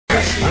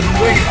I'm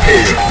waiting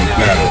here for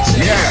battle.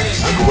 Yeah,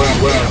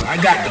 well, I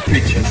got the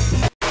picture.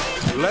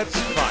 Let's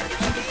fight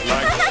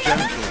like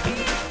gentlemen.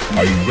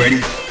 Are you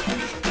ready?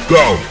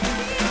 Go!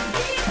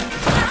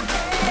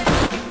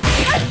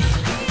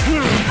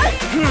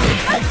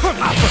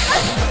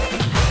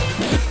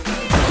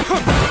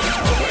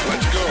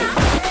 Let's go.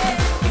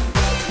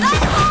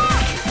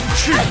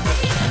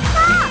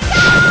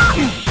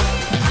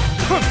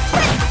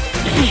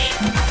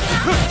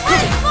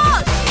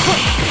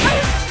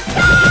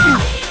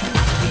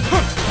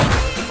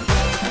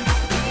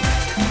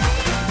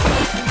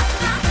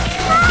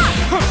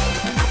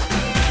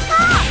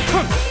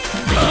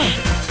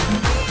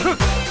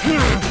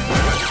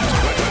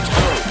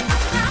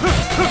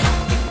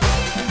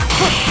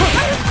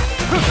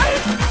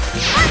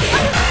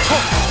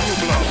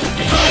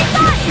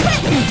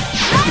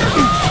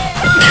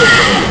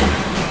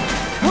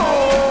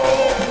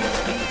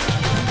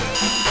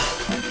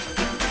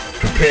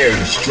 Prepare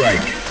to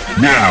strike.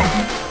 Now!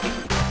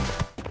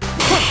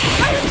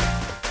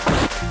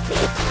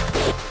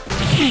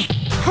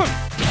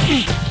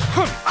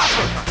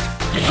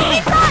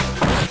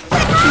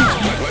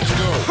 Let's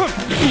go.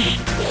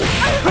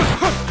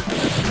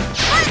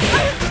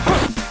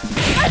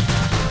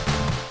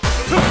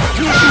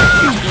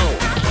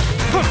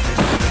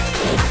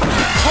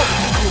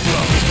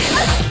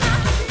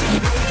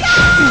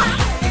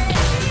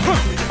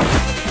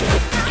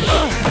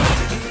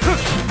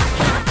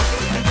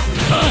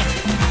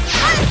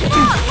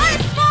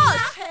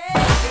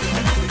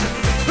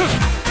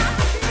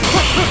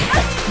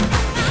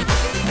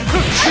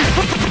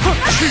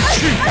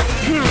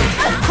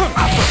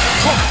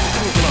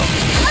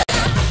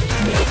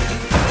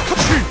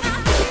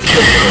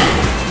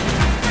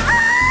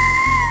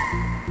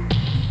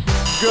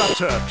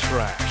 Gutter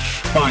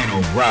trash.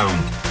 Final round.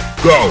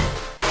 Go!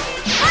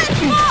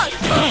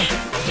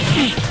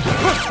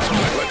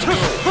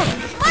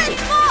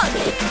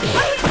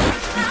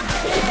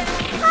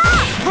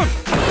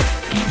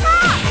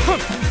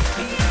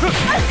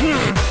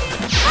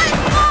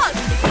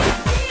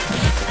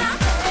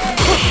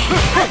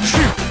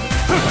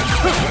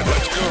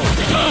 Let's go.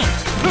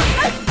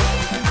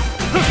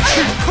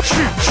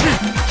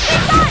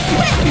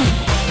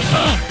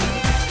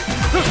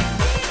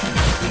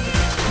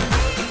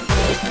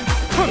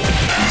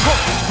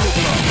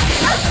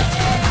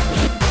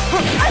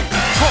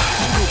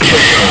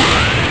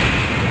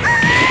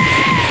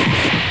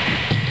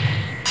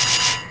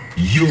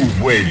 You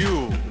win.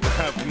 You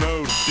have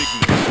no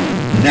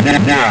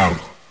dignity. Now,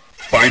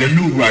 find a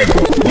new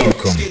rival.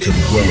 Welcome to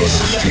the world of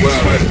street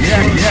fighting.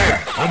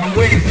 Yeah, I'm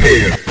waiting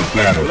here for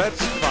battle.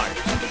 Let's fight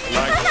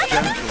like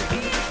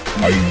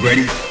gentlemen. Are you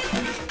ready?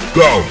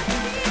 Go!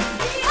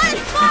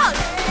 Let's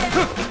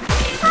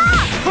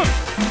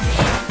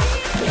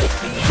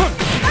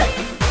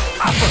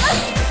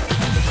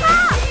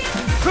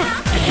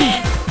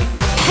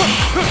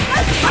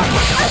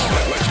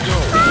go.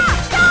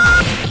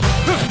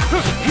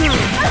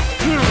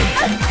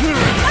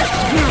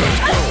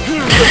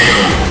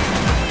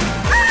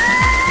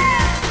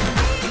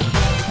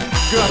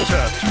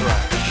 Gutter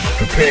trash.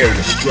 Prepare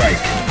to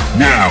strike.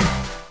 Now!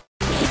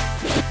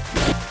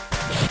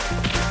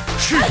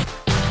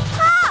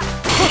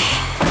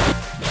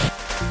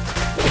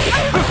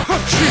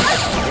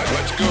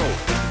 Let's go.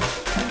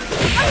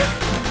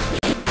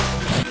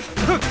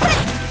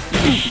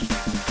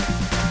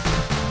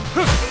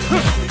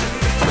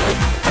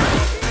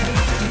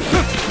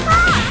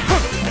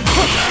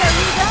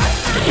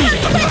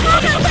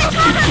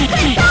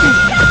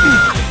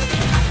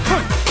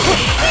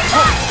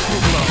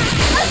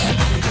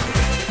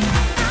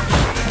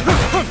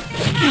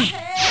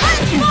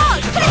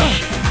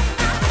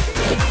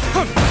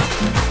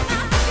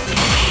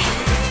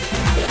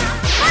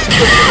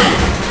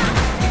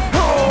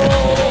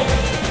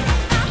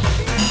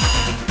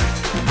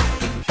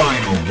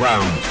 Final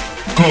round.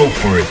 Go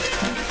for it.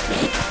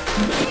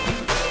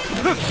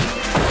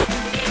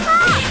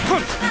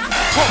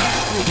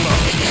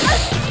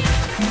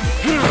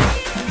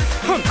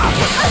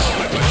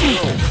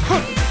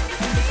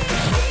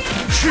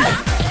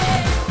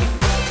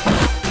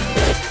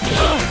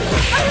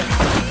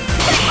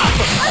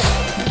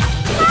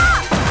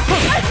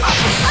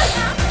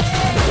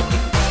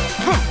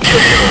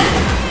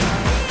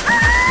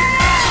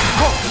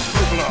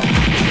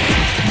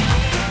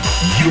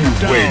 You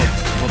win.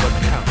 For the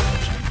count.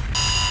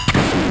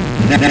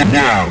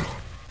 Now,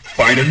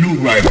 find a new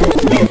rival.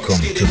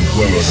 Welcome to the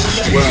world of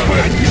street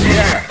fighting.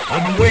 Yeah,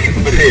 I'm waiting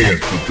here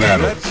for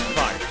battle. Let's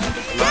fight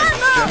like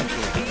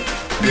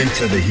gentlemen.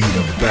 Into the heat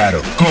of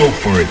battle. Go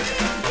for it.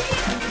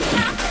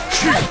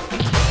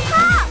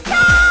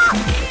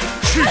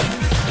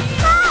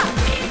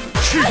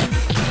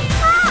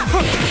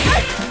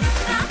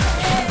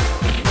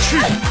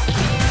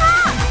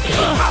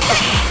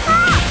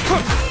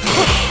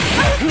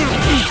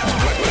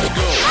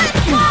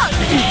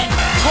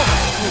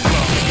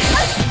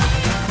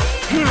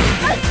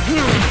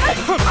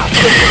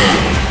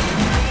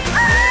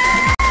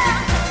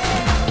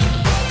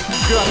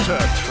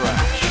 Gutter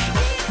trash.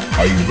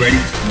 Are you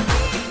ready?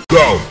 Go!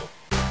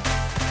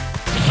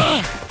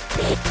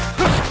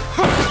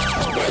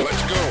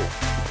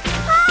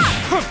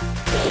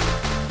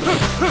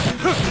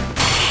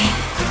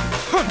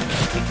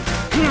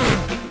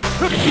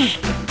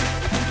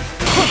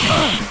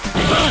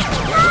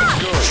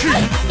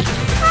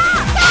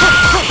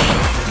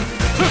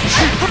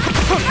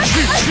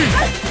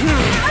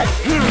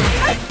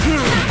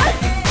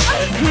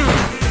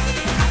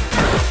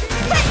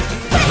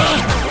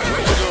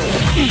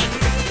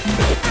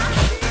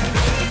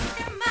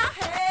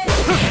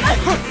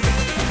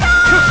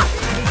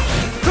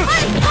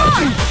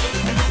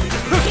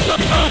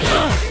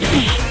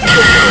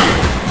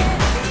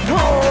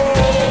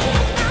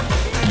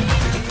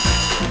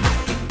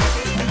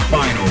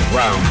 Final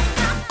round.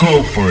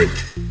 Go for it.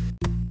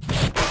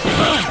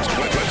 Let's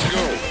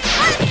go.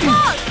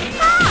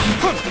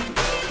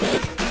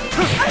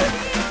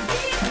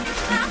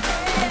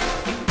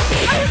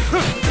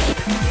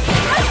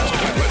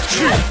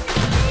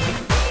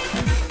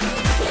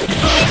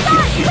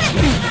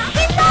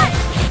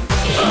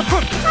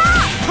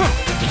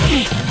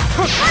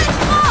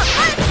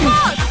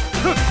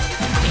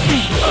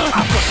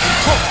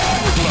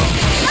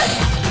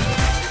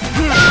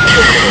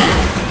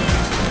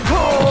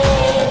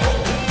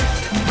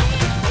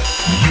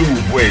 You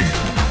win.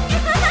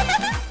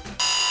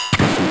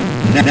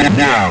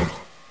 Now,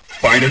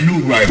 find a new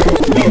rival.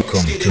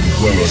 Welcome to the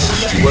world of the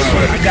street.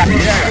 I got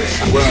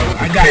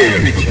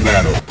it for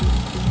battle.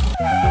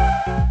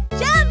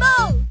 Jumbo!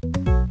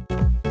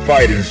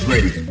 Fighters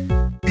ready.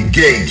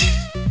 Engage.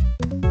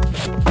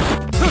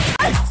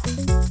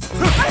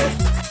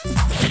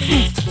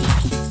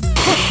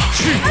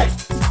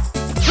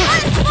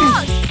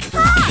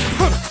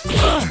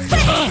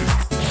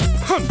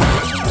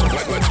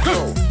 Let's go.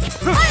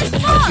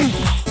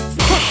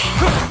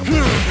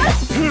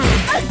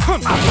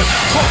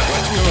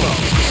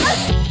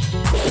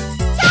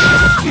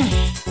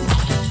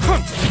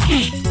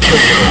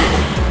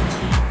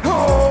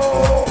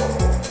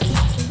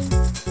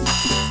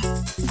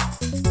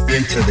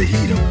 Into the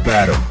heat of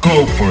battle.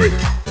 Go for it.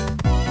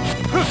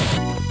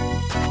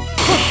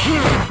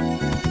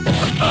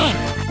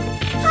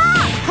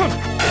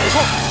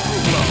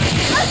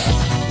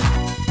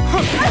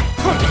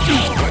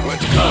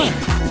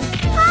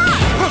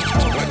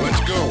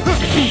 Let's go.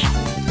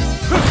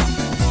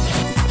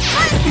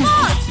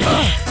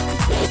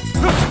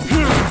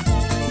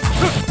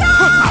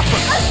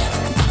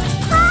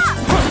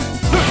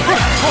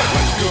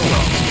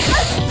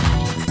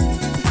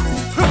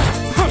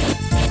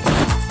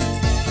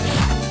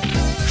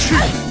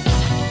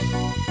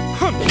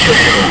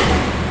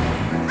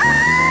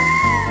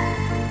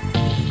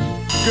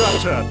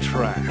 Gutter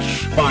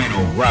trash.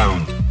 Final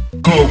round.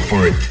 Go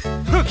for it.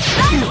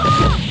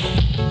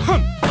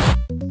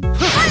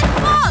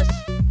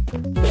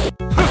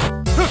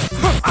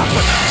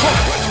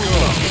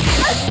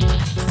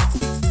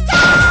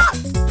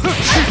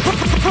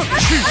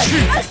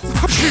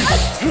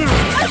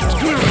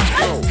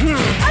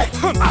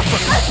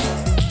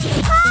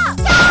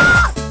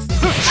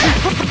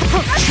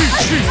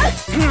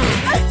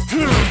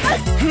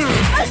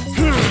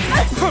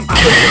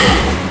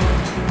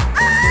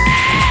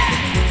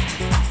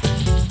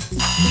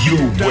 You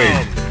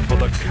win. For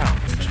the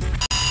count.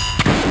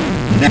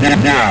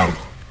 Now,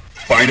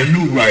 find a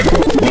new rival.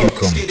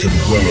 Welcome to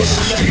the world of the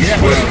street.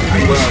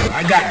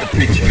 I got the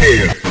picture.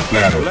 Prepare for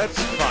battle. Let's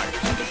fight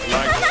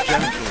like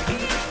gentlemen.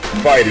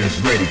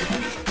 Fighters ready.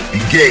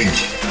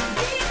 Engage.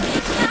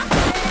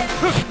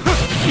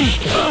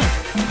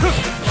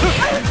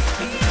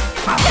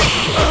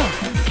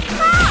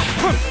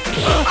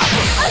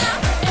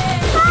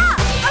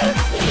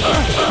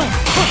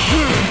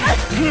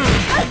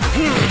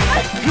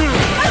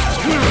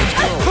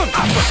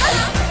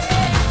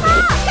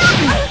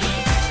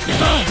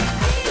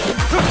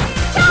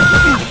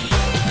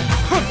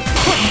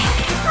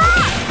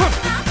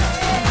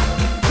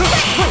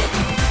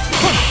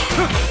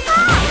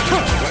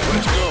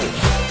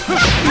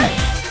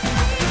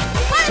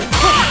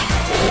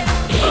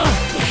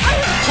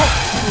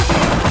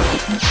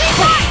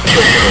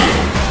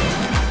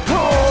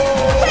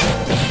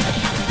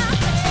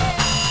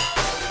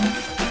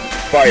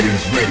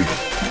 Fighters ready.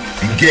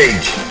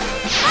 Engage.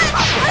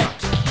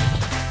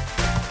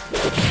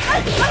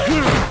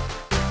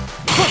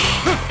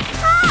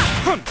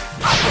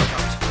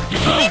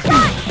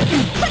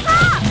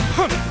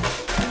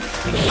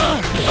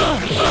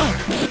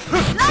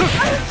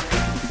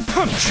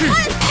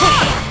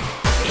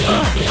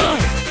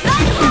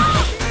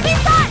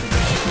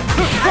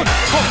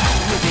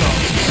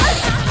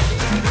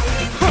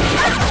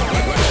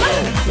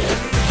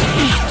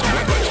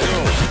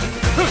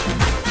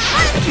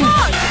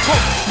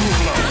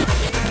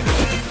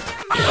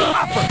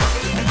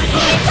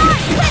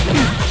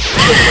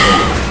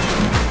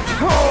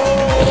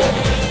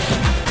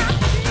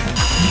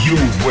 You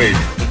win.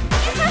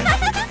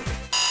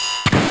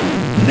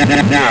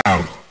 Now,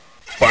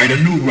 find a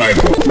new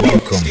rival.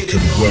 Welcome to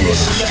the world of the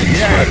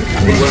street.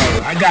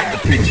 I got the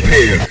picture.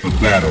 Prepare for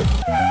battle.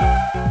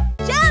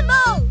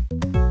 Jumbo!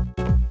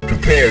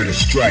 Prepare to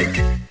strike.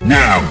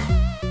 Now.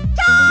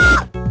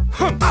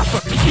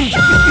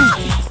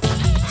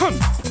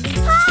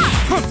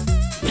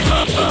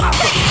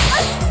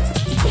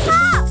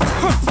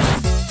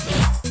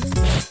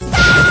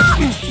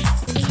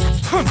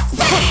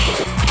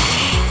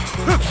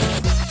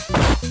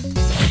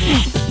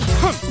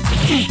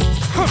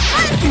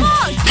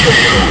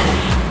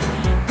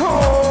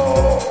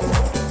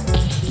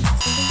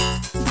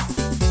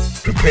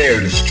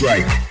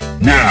 strike.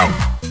 Now.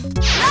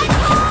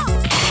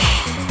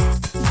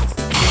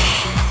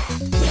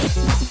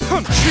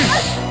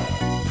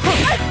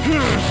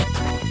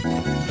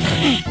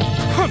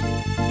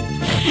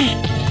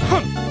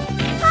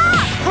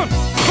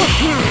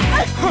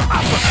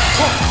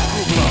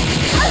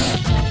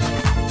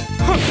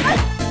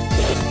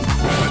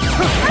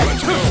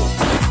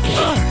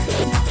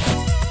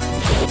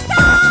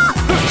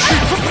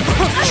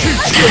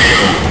 Let's go.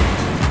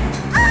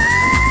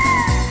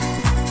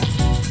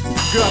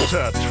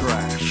 Gutter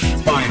trash.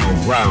 Final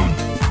round.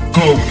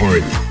 Go for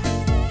it.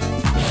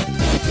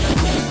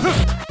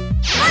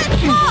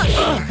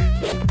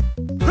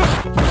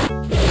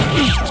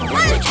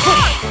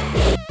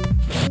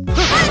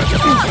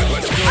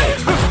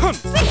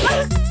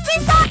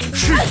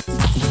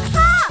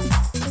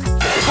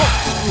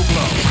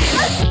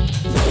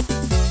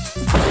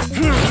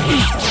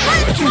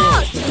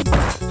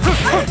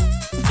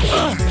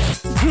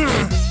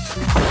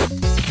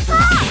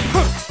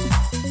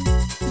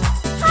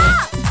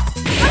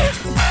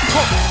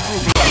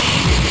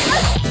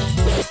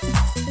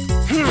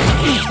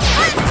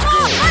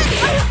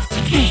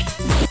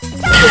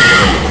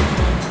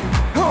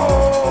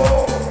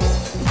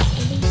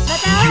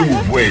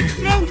 Win.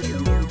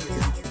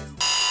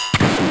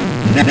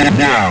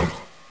 Now,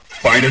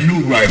 find a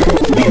new rival.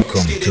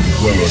 Welcome to the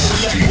world of the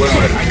street. Well,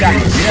 I got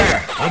it.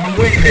 Yeah, I'm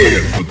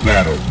prepared for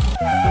battle.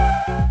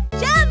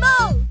 Jumbo!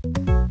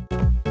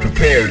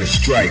 Prepare to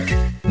strike.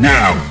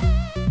 Now.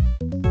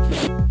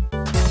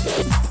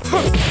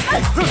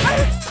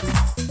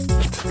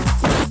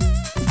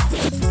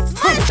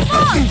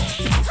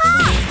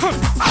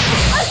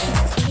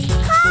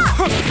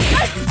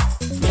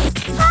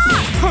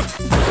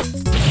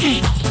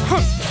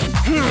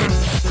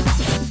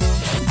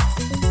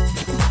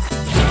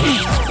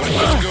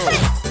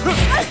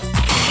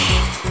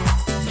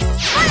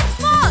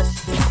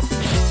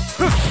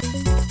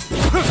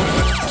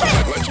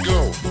 Let's go.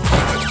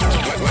 Let's go.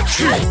 Let's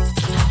shoot.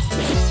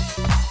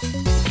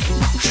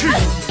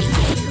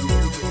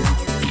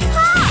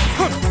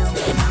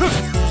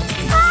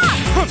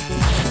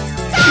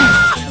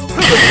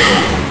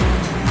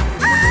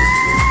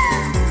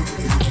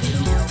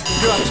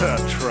 Gutter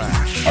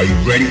trash. Are you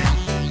ready?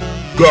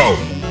 Go.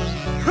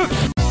 Let's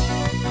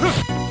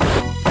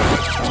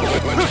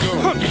go.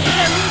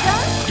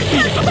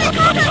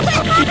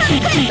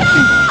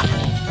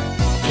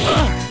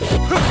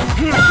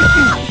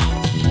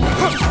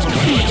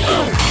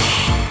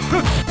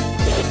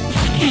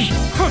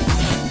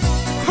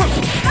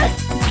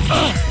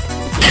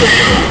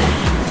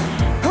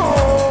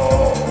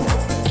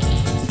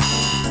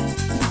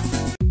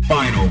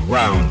 Final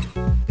round.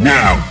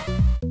 Now.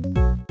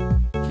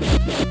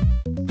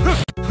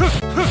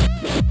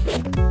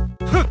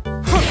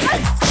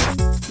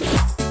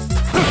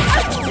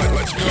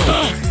 Let's go.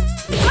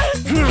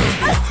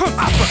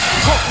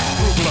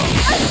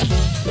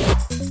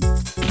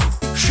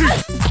 Shoot.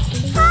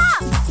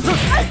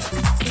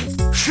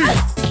 Shoot.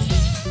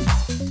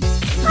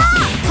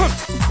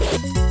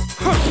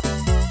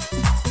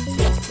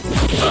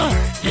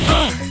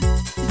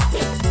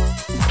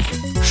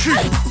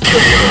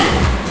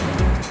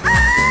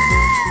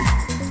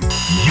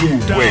 You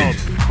win.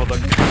 For the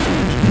count.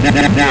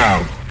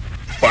 Now,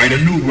 find a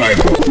new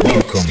rival.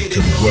 Welcome to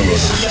the world of the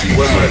street.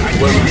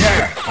 Well,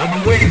 yeah,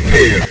 I'm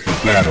prepared for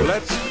battle.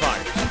 Let's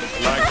fight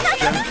like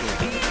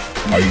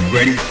gentlemen. Are you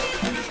ready?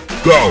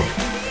 Go.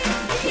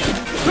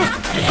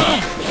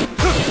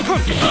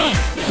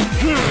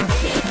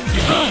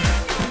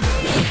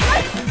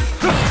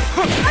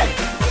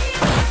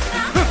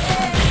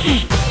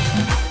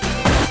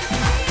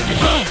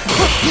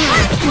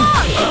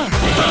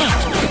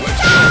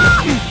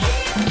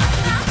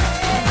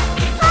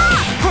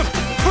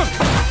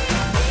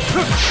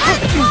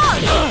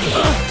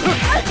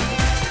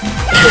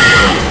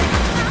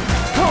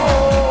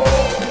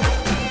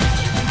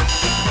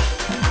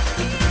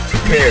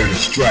 Prepare to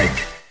strike.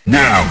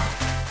 Now.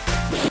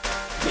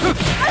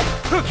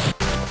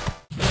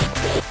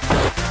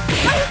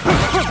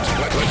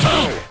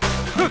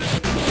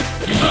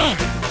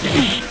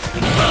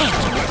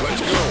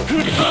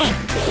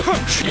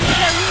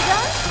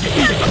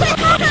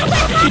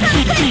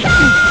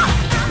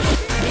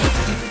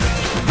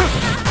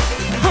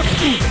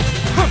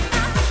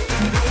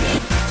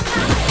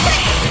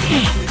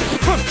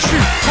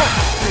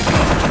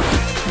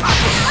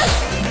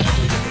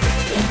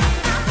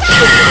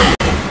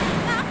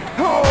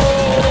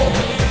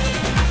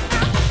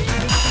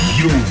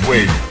 You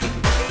win.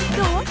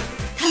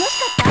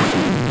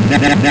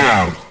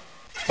 Now,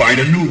 find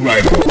a new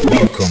rival.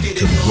 Welcome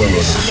to the world of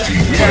the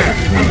street.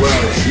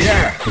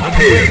 Yeah,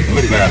 prepare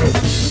for battle.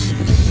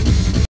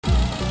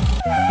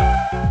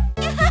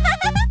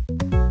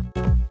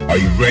 Are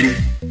you ready?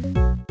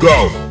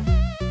 Go.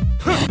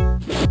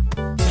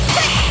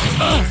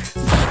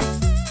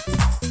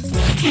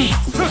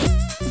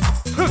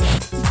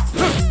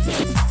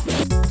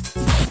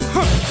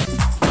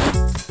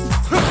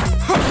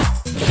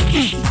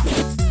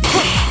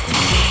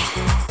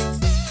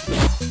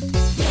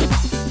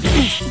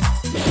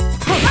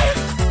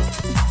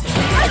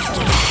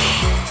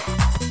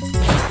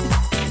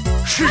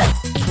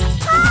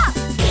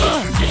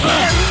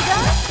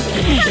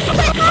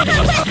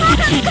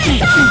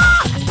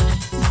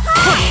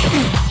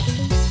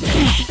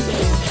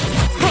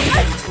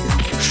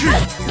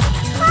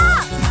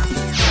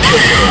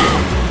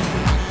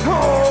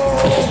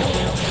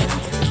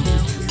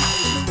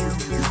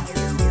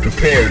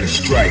 Prepare to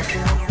strike.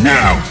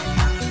 Now.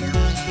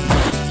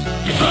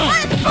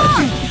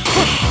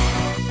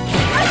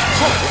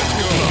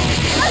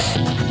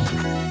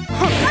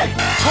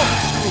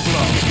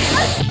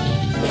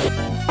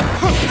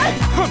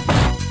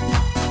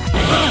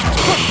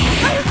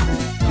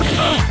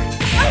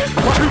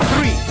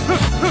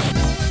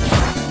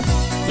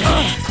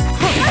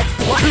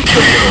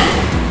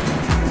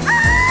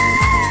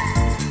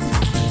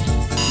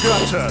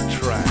 Gutter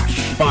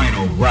trash.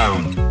 Final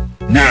round.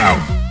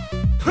 Now.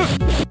 Let's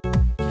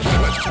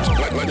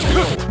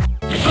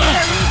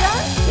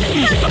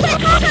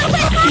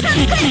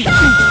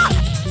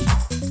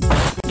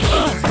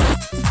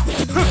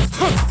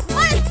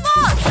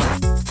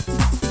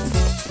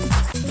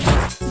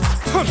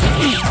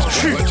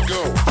go. Let's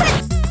go.